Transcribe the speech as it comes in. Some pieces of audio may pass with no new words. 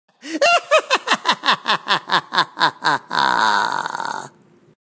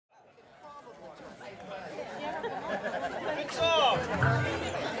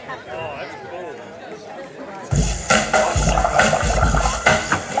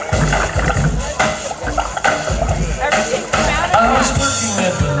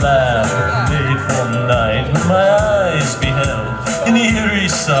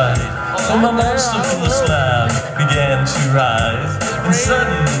So my monster from the slab began to rise, and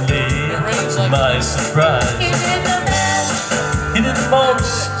suddenly, to my surprise, He did the mash. He did the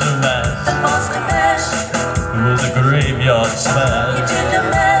monster mash. The monster mash. It was a graveyard He smash. did the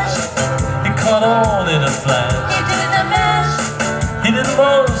mash. It caught on in a flash. He did the mash. He did the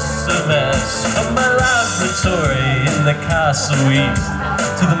monster mash. From my laboratory in the castle east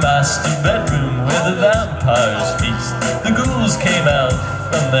to the master bedroom where the vampires feast. The ghouls came out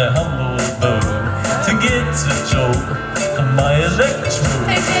from their humble abode to get a jolt of my electrode.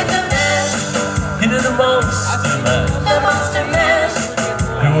 They did the mash. He did the monster mash. The monster mash.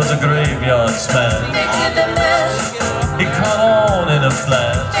 It was a graveyard smash. They did the mash. It caught on in a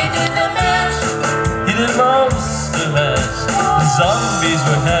flash. They did the mash. He did monster mash. The zombies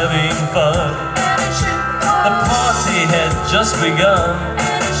were having fun. The party had just begun.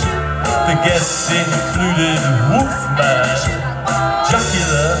 The guests included Wolfman,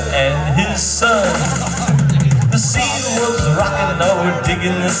 Dracula, and his son. The scene was rockin', now we're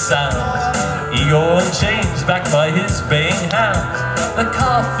digging the sounds. Igor and chains backed by his baying hounds. The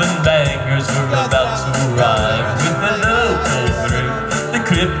coffin bangers were about to arrive with the local group, the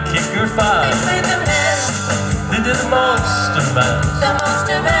Crypt Kicker Five. They played the mash. They did the monster mash. The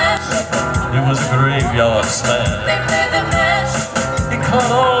monster mash. It was a graveyard smash. They played the mash. It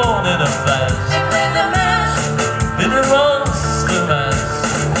caught on in a flash. They played the mash. They did monster mash.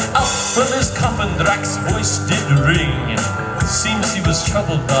 Out from his coffin, Drac's voice did ring. Seems he was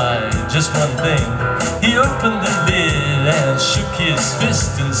troubled by just one thing. He opened the lid and shook his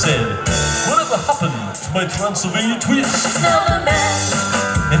fist and said, "Whatever happened to my Transylvania twist?" It's now the mash.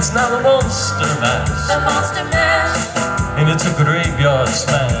 It's now the monster mash. The monster mash. And it's a graveyard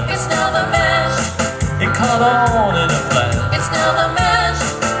smash. It's now the mash. It caught on in a flash. It's now the mash.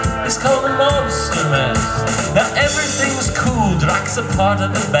 It's called the monster mash. Now everything's cool, Drac's a part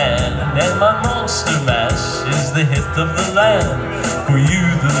of the band, and my monster mash is the hit of the land. For you,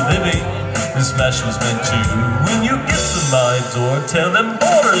 the living, this mash was meant to. When you get to my door, tell them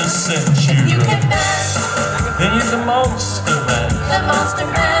Boris sent you. You can mash. Then you can monster mash. The monster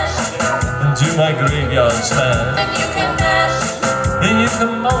mash. And do my graveyard smash. Then you can mash. Then you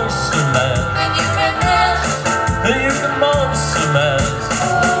can monster mash. Then you can mash. Then you can monster mash.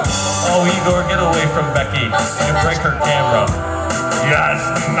 Oh, Igor, get away from Becky. You break her camera. Yes,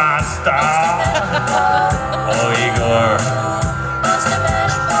 master. Oh, Igor. Monster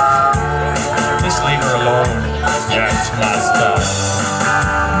mash. Just leave her alone. Yes, master.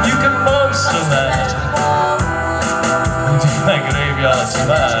 You can monster mash. And do my graveyard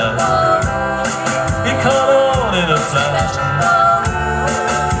smash. It caught on in a flash.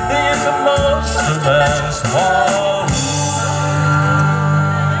 Then you can monster mash. Whoa.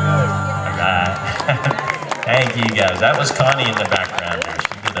 Thank you guys. That was Connie in the background there.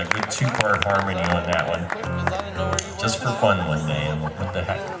 She did a good two-part harmony on that one. Just for fun one day, and what the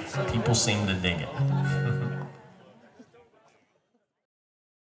heck. People seem to dig it.